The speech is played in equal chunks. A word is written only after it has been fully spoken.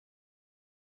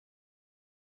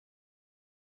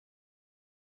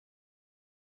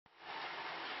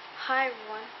Hi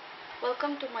everyone,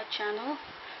 welcome to my channel.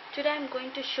 Today I'm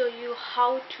going to show you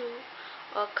how to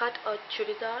cut a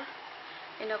chudidar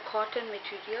in a cotton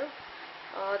material.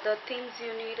 The things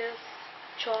you need is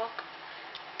chalk,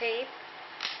 tape,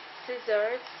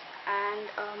 scissors and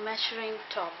a measuring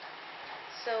top.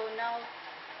 So now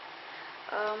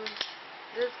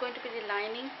this is going to be the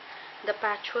lining, the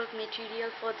patchwork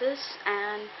material for this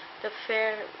and the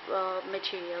fair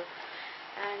material.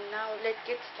 And now let's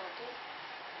get started.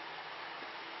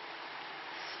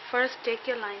 First, take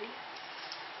your lining,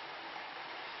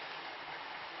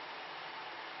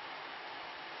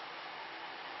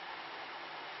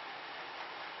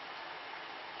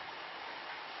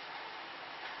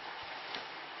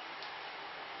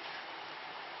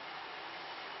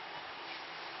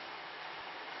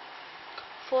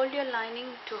 fold your lining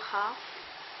to half,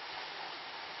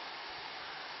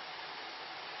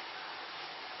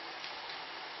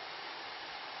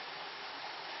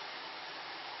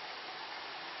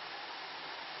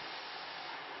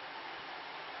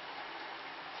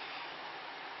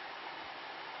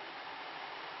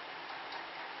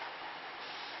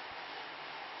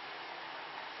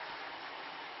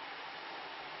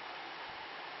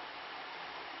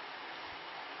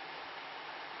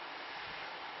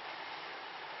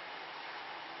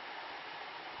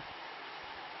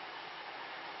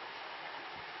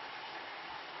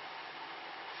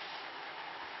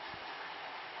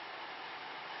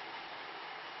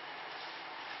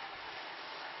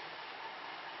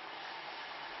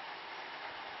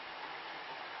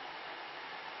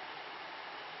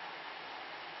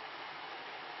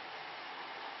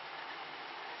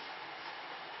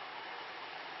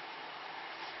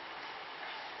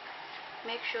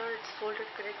 make sure it's folded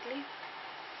correctly.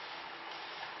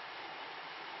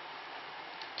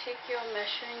 Take your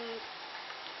measuring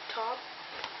top,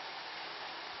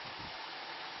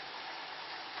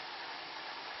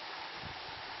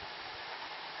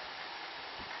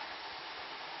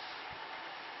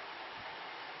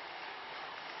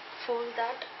 fold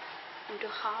that into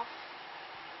half,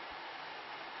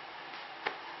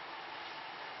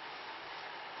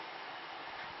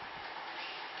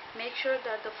 make sure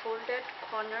that the folded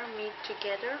corner meet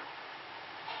together,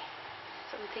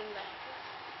 something like this.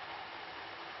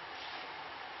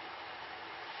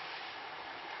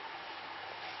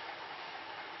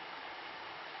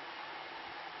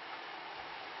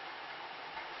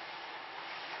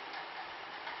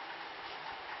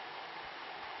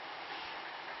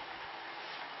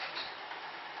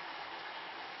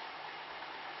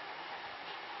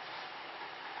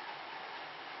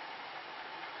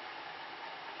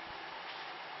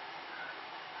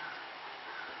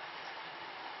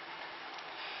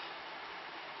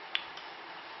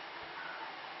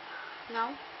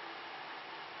 Now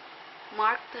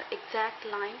mark the exact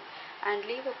line and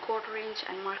leave a quarter inch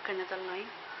and mark another line.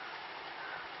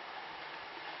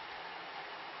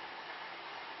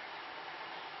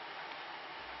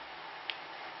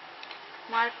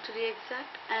 Mark to the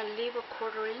exact and leave a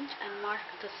quarter inch and mark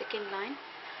the second line.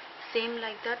 Same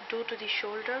like that, do to the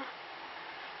shoulder.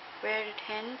 Where it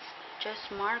ends,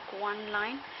 just mark one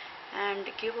line and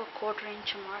give a quarter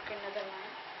inch and mark another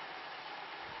line.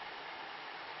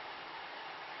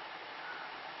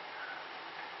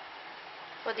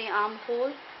 For the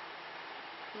armhole,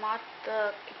 mark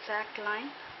the exact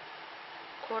line,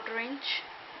 quarter inch,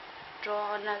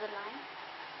 draw another line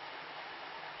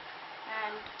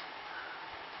and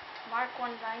mark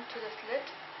one line to the slit.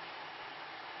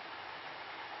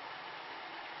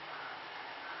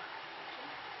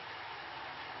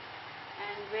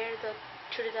 And where the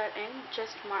chudidar ends,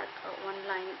 just mark one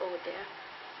line over there.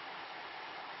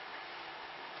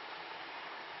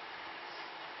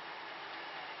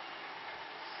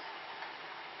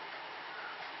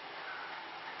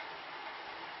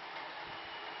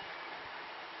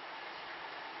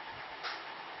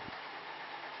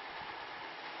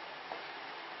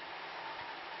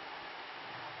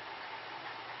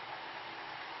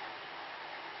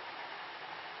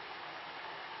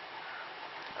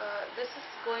 This is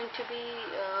going to be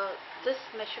this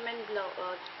measurement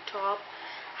top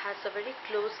has a very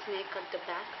close neck at the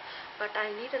back, but I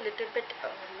need a little bit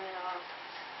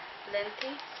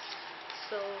lengthy,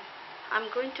 so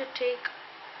I'm going to take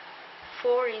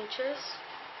 4 inches.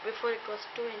 Before it was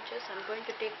 2 inches, I'm going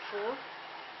to take 4.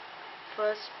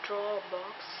 First draw a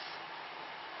box,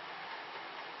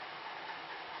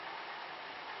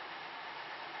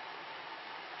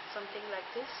 something like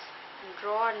this, and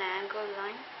draw an angle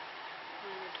line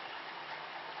and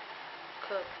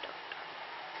curve it out.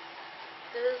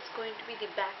 This is going to be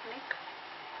the back neck,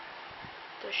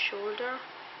 the shoulder,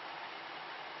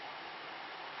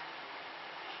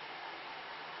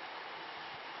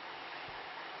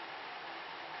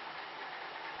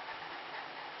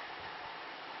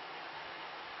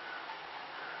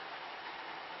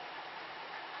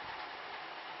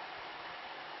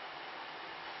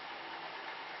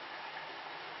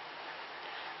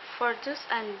 For this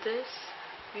and this,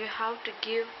 you have to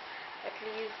give at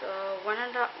least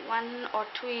 1 or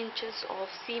 2 inches of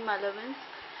seam allowance.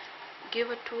 Give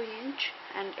a 2 inch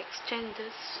and extend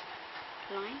this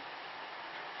line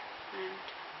and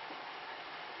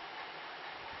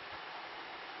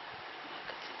make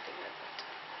it something like that.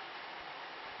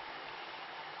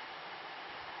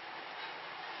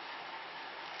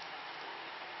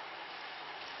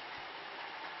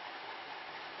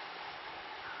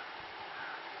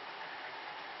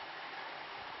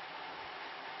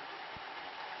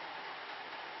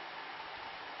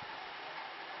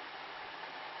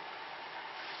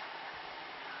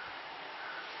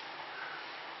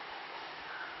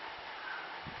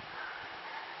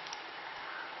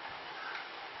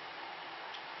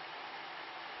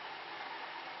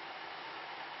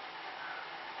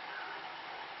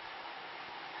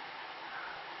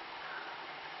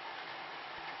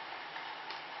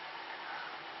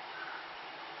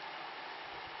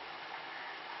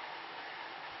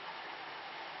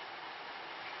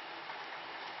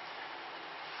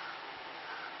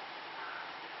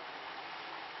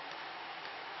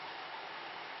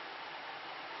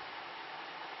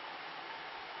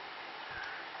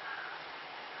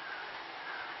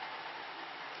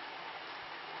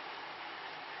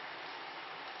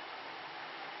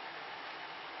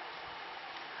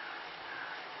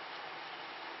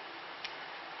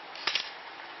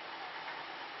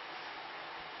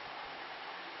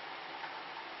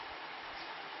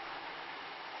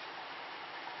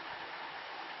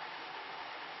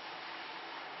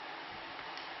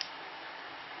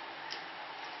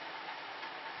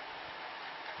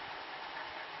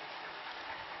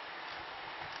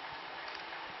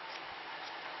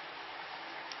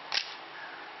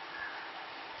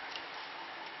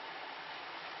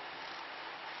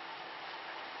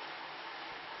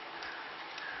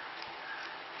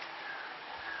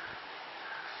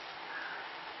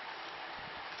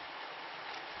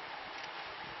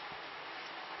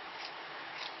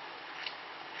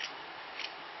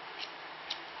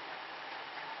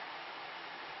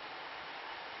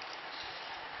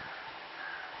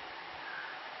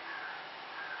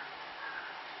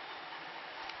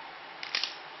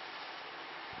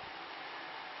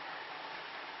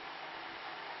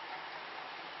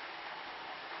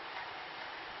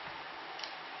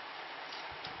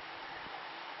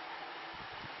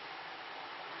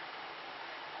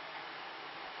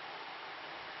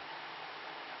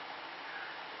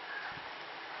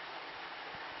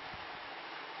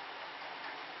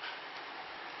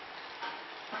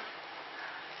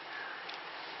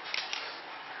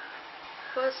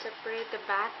 First, separate the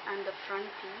back and the front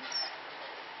piece.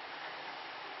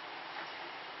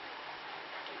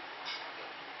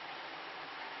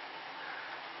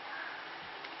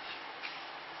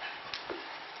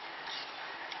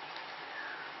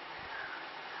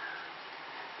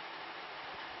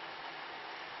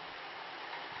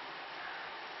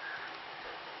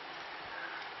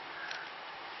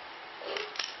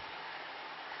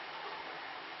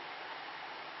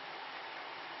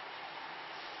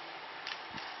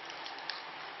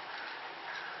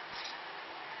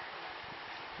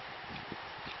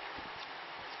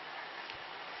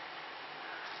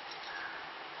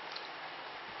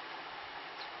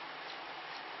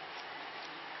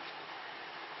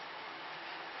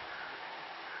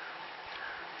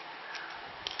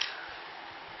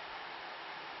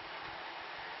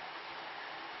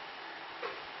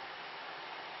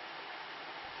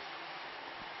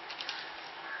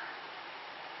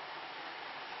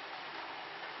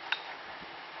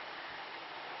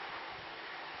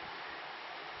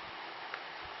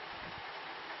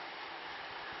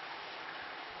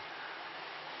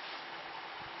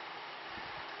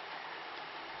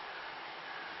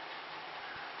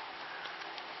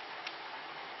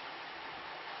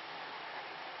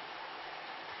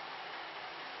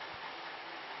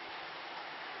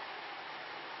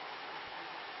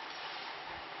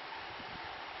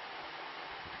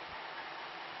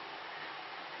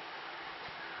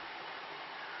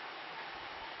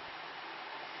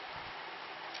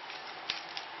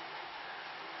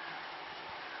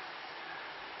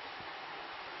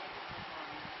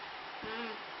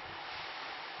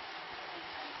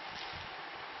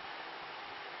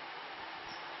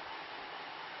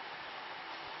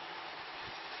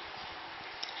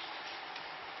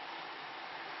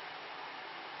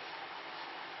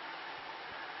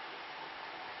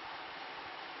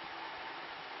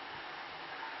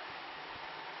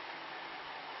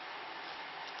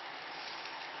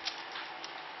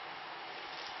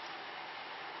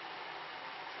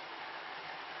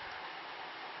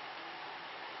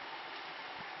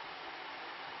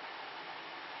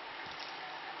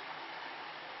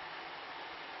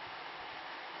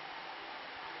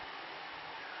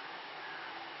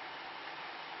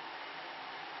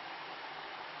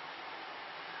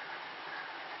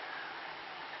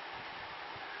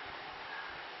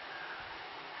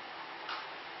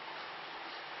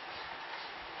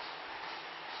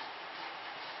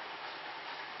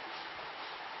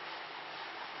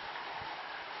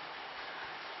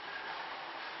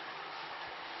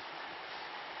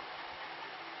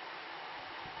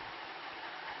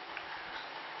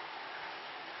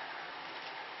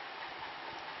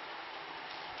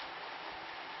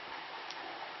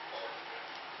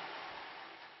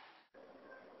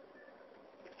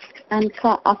 And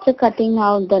after cutting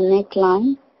out the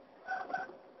neckline,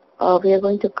 we are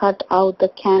going to cut out the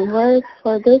canvas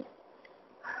for this.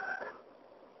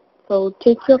 So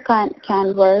take your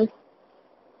canvas,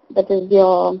 that is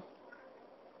your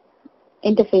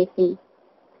interfacing.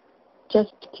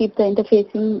 Just keep the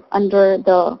interfacing under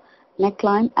the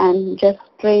neckline and just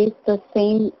trace the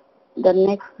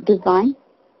next design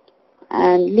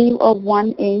and leave a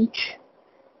 1 inch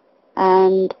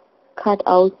and cut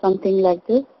out something like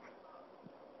this.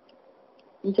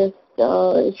 Just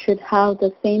it should have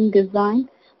the same design,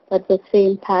 but the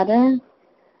same pattern,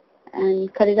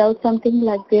 and cut it out something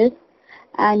like this.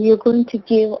 And you're going to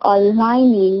give a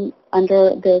lining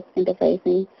under this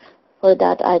interfacing. For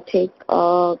that, I take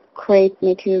a crepe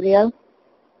material.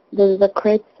 This is a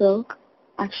crepe silk.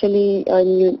 Actually,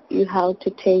 you have to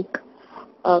take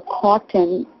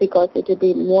cotton because it will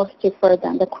be more stiffer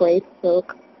than the crepe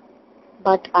silk.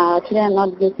 But today I'm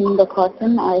not using the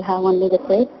cotton. I have only the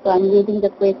crepe, so I'm using the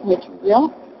crepe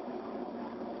material.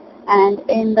 And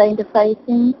in the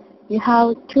interfacing, you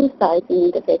have two sides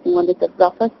in interfacing. One is the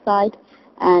rougher side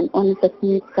and one is the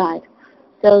smooth side.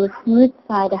 So the smooth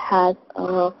side has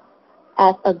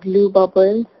a glue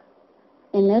bubble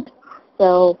in it.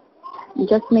 So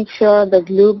just make sure the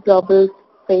glue bubble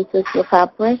faces your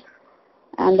fabric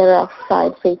and the rough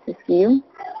side faces you.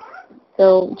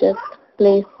 So just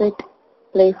place the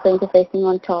interfacing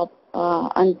on top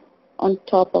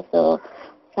of the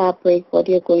fabric what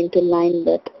you're going to line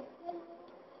with.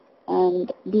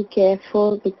 And be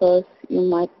careful because you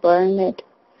might burn it.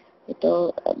 It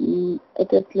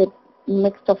is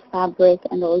mixed of fabric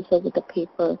and also with the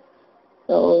paper.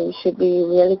 So you should be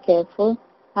really careful.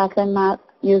 As I'm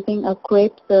using a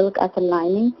crepe silk as a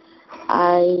lining,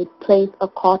 I place a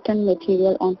cotton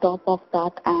material on top of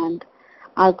that and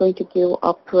I'm going to give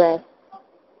a press.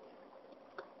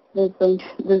 This is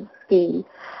the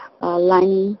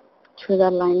lining,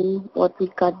 chudidar lining, what we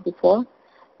cut before.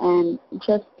 And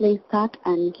just place that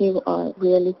and give a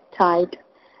really tight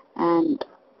and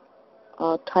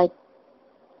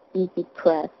easy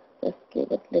press. Just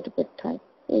give it a little bit tight.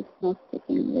 It's not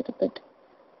sticking a little bit.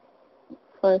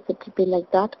 First it will be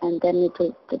like that and then it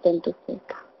will begin to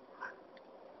stick.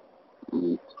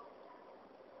 And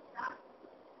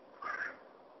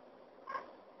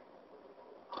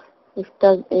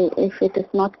if it is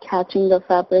not catching the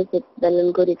fabric, it's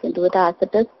well good. You can do it as it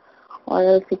is, or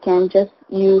else you can just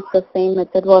use the same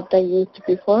method what I used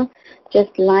before.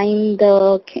 Just line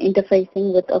the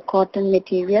interfacing with a cotton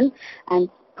material and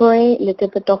spray a little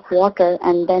bit of water,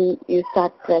 and then you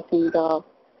start pressing the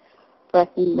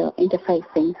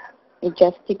interfacing. It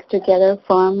just sticks together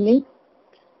firmly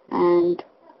and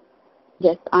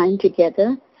just iron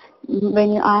together.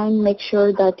 When you iron, make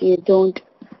sure that you don't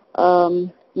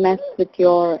mess with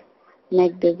your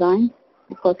neck design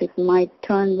because it might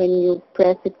turn when you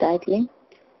press it tightly.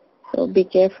 So be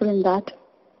careful in that.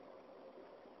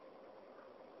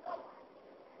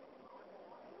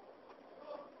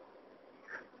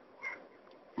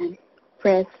 And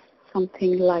press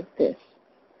something like this.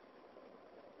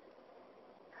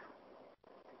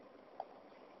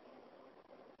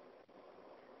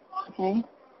 Okay.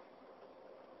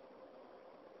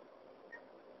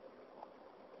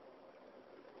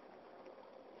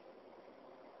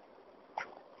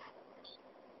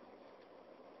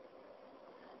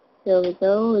 Here we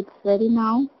go. It's ready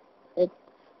now. It's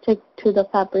stick to the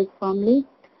fabric firmly.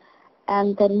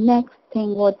 And the next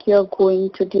thing what you're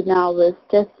going to do now is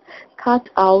just cut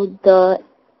out the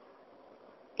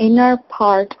inner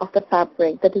part of the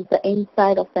fabric, that is the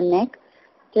inside of the neck.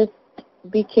 Just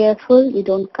be careful you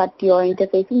don't cut your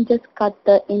interfacing, just cut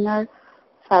the inner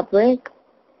fabric.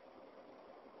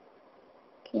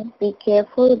 Okay, be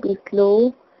careful, be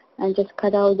slow, and just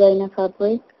cut out the inner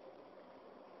fabric.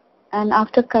 And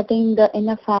after cutting the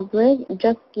inner fabric,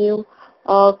 just give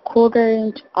a 1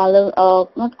 inch allowance,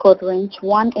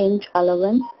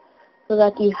 so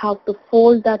that you have to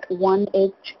fold that 1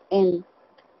 inch in.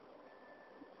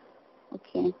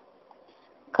 Okay,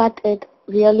 cut it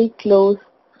really close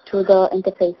to the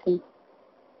interfacing.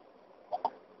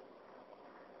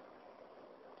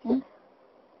 Okay.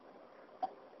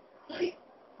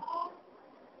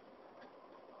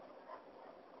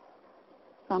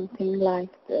 Something like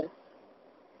this.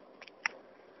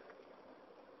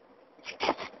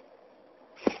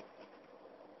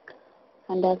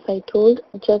 And as I told,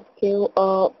 just give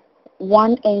a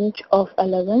 1 inch of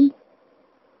allowance,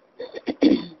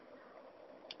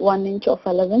 1 inch of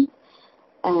allowance,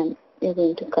 and you're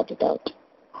going to cut it out.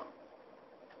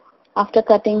 After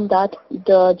cutting that,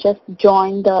 just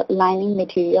join the lining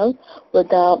material with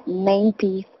the main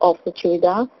piece of the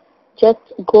chudidar. Just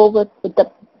go with the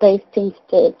basting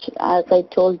stitch. As I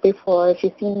told before, if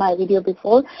you've seen my video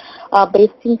before,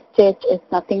 basting stitch is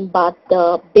nothing but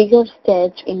the bigger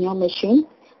stitch in your machine.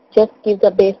 Just give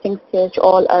the basting stitch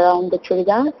all around the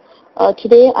chudidar.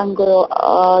 Today I'm going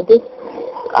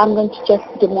to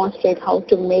just demonstrate how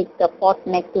to make the pot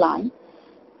neckline.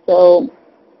 So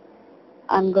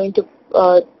I'm going to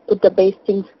put the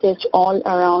basting stitch all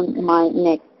around my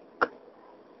neck.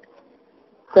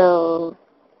 So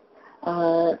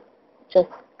just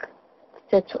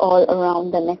stitch all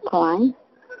around the neckline.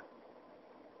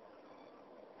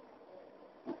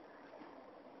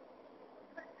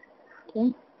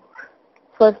 Okay.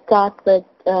 First start with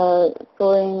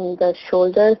sewing the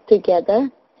shoulders together.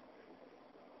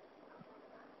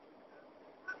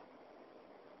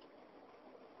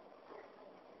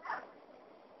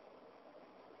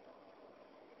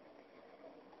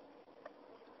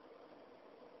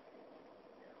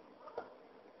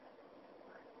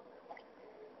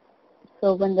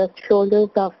 So when the shoulders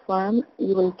are firm,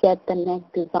 you will get the neck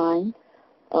design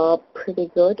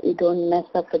pretty good. You don't mess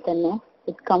up with the neck.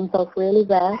 It comes out really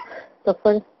well. So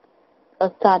first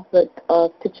start with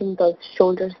stitching the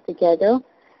shoulders together,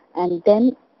 and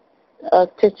then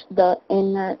stitch the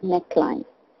inner neckline.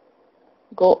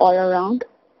 Go all around.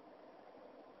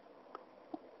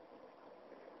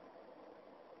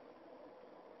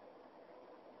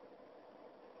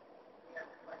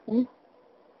 Okay.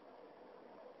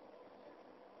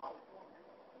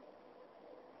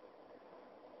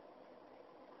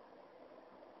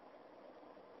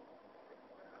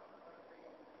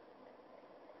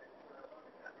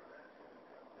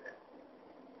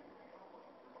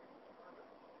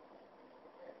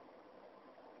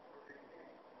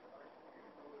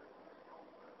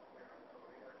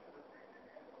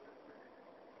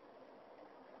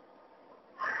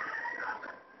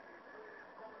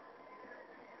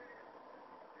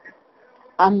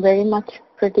 I'm very much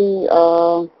pretty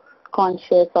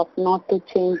conscious of not to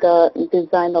change the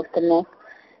design of the neck.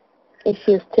 If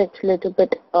you stitch a little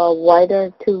bit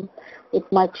wider too, it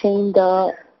might change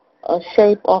the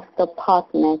shape of the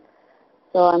pot neck.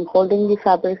 So I'm holding the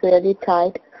fabric really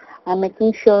tight. I'm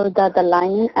making sure that the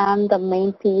lining and the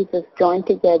main piece is joined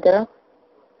together,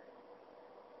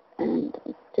 and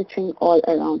stitching all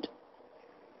around.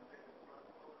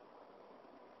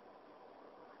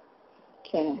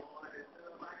 Okay.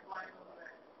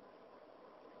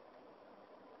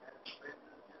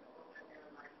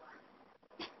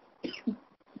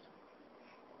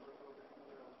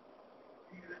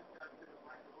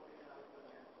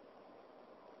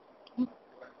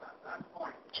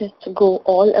 Just go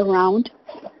all around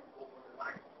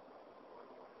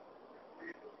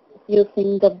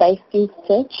using the basting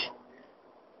stitch.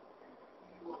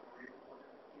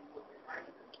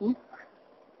 Okay.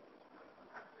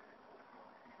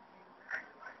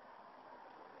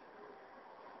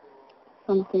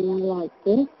 Something like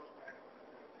this.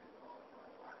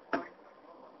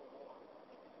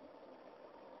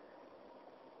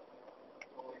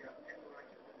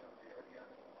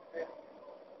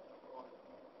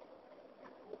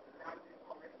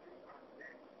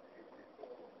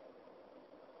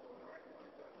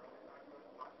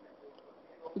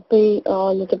 Be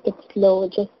a little bit slow,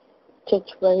 just stitch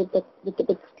little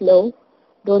bit slow.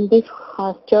 Don't be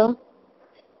faster.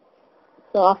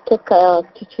 So after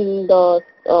stitching the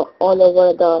all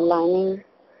over the lining,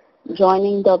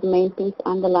 joining the main piece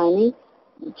and the lining,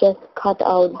 just cut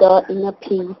out the inner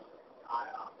piece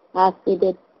as we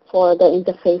did for the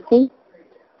interfacing.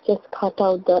 Just cut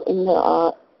out the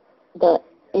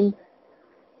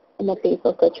inner piece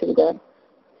of the chudidar.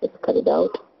 Just cut it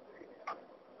out.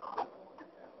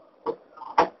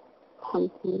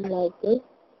 Something like this.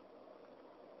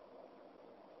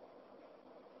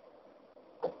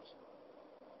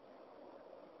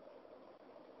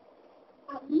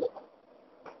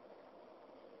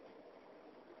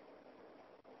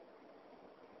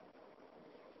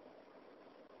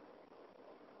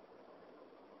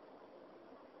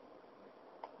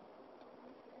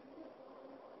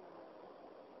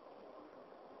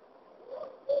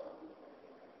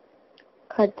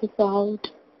 Cut this out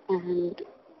and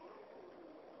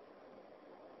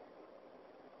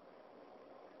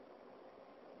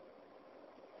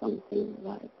something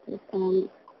like this. And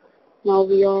now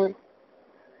we are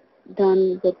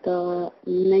done with the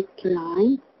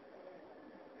neckline.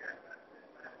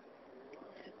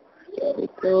 There we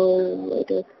go.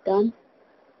 It is done.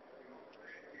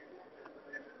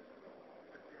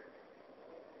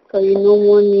 So you no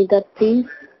more need that piece.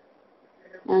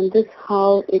 And this is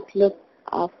how it looks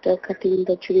after cutting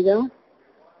the chudidar.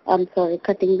 I'm sorry,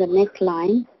 cutting the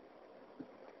neckline.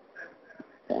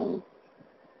 So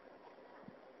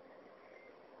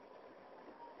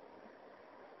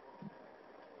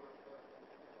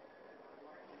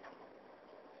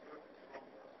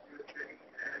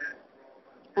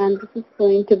And this is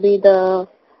going to be the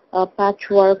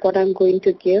patchwork what I'm going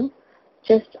to give.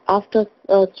 Just after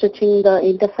stitching the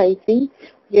interfacing,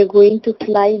 we are going to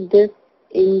slide this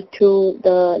into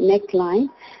the neckline,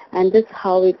 and this is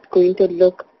how it's going to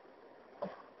look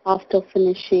after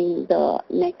finishing the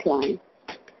neckline.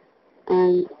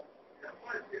 And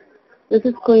this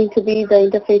is going to be the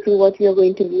interfacing what we are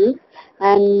going to use.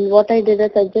 And what I did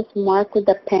is I just marked with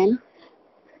the pen,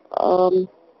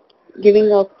 giving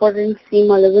a 4-inch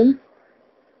seam allowance,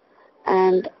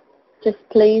 and just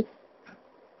place,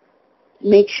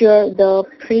 make sure the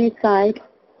pre side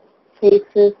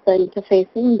faces the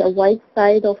interfacing, the white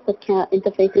side of the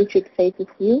interfacing should faces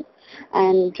you,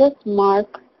 and just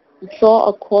draw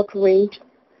a quarter inch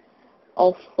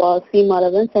of seam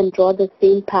allowance and draw the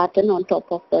same pattern on top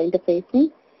of the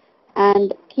interfacing,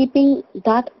 and keeping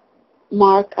that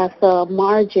mark as a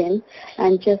margin,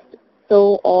 and just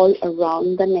sew all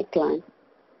around the neckline.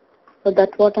 So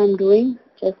that's what I'm doing.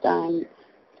 Just I'm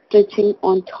stitching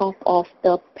on top of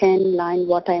the pen line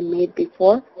what I made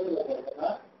before.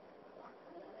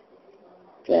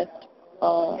 Just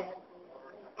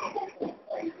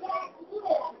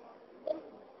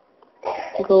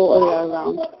go all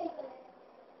around.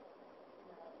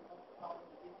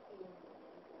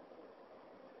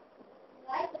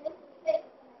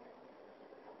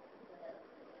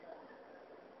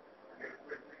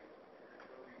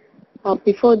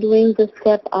 Before doing this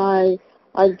step, I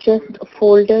just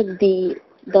folded the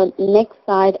neck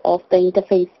side of the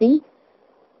interfacing,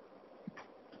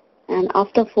 and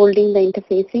after folding the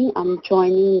interfacing, I'm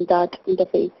joining that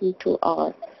interfacing to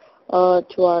our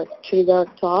chudidar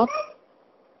top.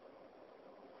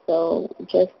 So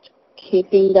just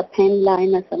keeping the pen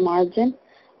line as a margin.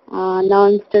 Now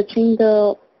I'm stitching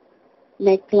the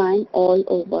neckline all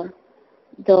over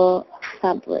the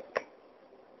fabric.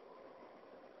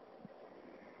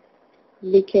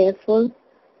 Be careful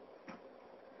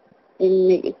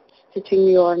in stitching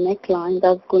your neckline.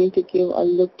 That's going to give a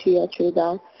look to your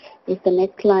chudidar. If the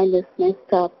neckline is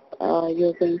messed up,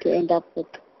 you're going to end up with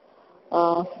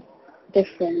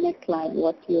different neckline.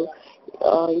 What you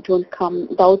don't come,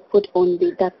 the output won't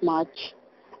be that much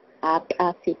apt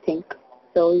as you think.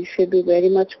 So you should be very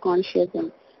much conscious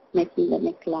in making the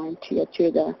neckline to your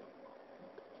chudidar.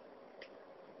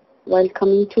 While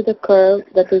coming to the curve,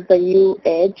 that is the U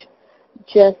edge,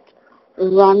 just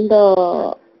run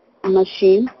the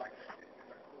machine.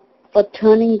 For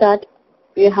turning that,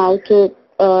 you have to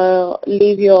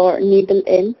leave your needle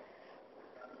in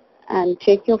and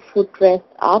take your footrest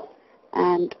up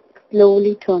and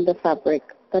slowly turn the fabric.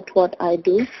 That's what I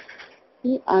do.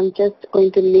 See, I'm just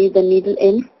going to leave the needle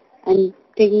in and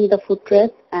taking the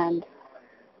footrest and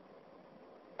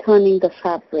turning the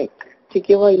fabric. To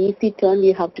give an easy turn,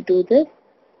 you have to do this.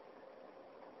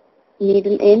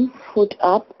 Needle in, foot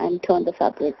up, and turn the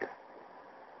fabric.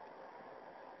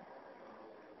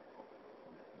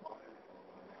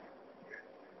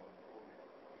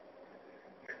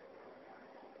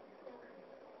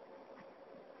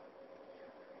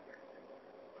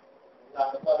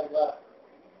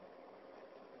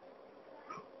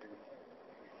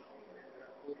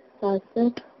 That's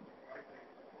it.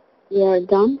 We are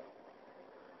done.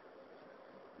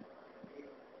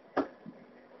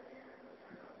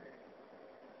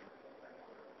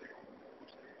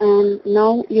 And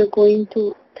now you're going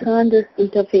to turn this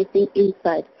interfacing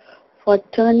inside. For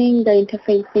turning the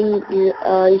interfacing,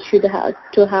 you should have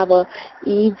to have a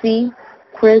easy,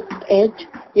 crisp edge.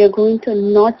 You're going to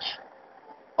notch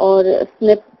or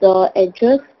snip the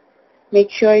edges. Make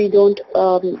sure you don't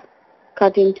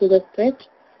cut into the stitch.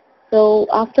 So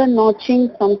after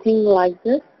notching something like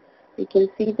this, you can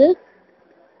see this.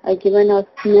 I given a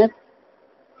snip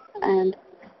and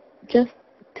just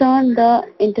turn the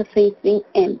interfacing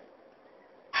in.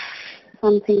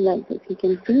 Something like this. You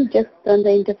can see, just turn the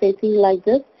interfacing like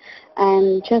this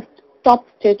and just top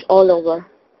stitch all over.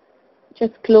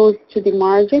 Just close to the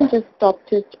margin, just top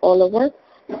stitch all over.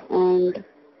 And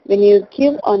when you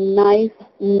give a nice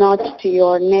notch to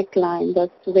your neckline,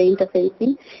 that's to the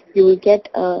interfacing, you will get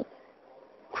a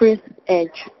crisp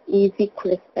edge, easy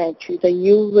crisp edge. The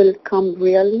U will come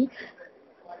really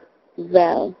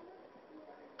well.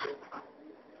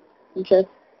 Just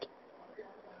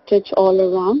stitch all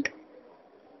around.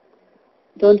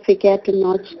 Don't forget to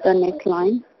notch the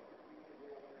neckline.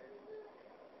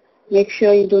 Make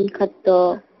sure you don't cut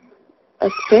the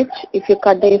stitch. If you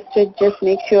cut the stitch, just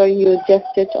make sure you just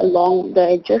stitch along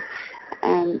the edges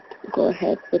and go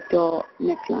ahead with your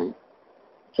neckline.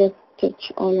 Just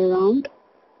stitch all around.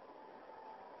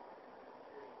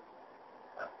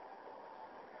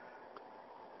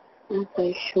 As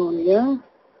I shown here.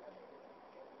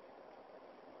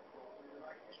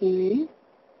 Okay.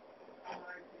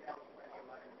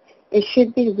 It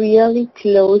should be really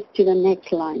close to the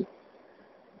neckline.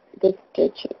 The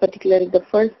stitch, particularly the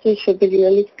first stitch, should be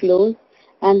really close,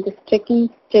 and the second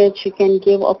stitch you can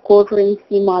give a 1/4 inch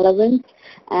seam allowance,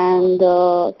 and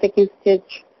the second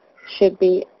stitch should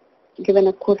be given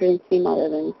a 1/4 inch seam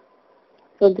allowance.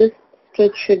 So this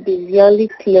stitch should be really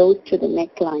close to the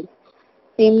neckline.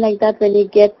 Same like that, when you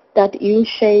get that U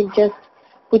shape, just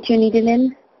put your needle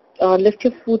in, or lift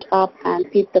your foot up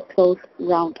and keep the cloth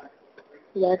round,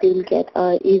 so that you will get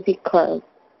an easy curve.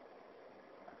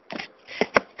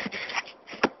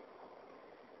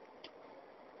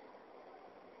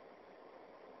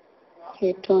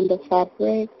 Okay, turn the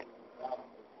fabric.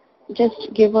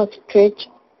 Just give a stretch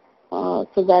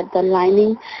so that the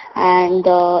lining and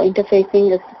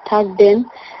interfacing is tucked in,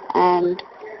 and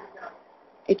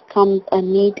it comes a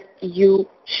neat U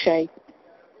shape.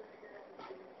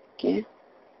 Okay,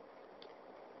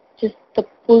 just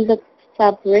pull the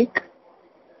fabric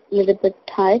a little bit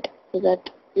tight so that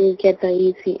you get the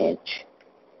easy edge.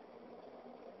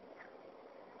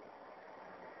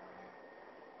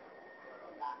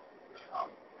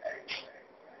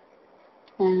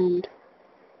 And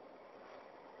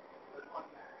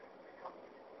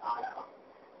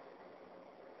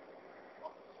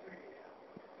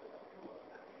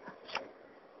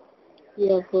we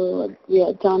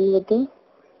are done with this.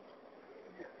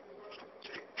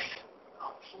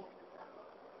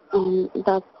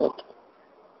 That's it.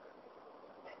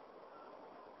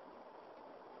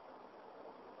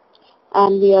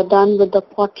 And we are done with the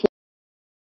pot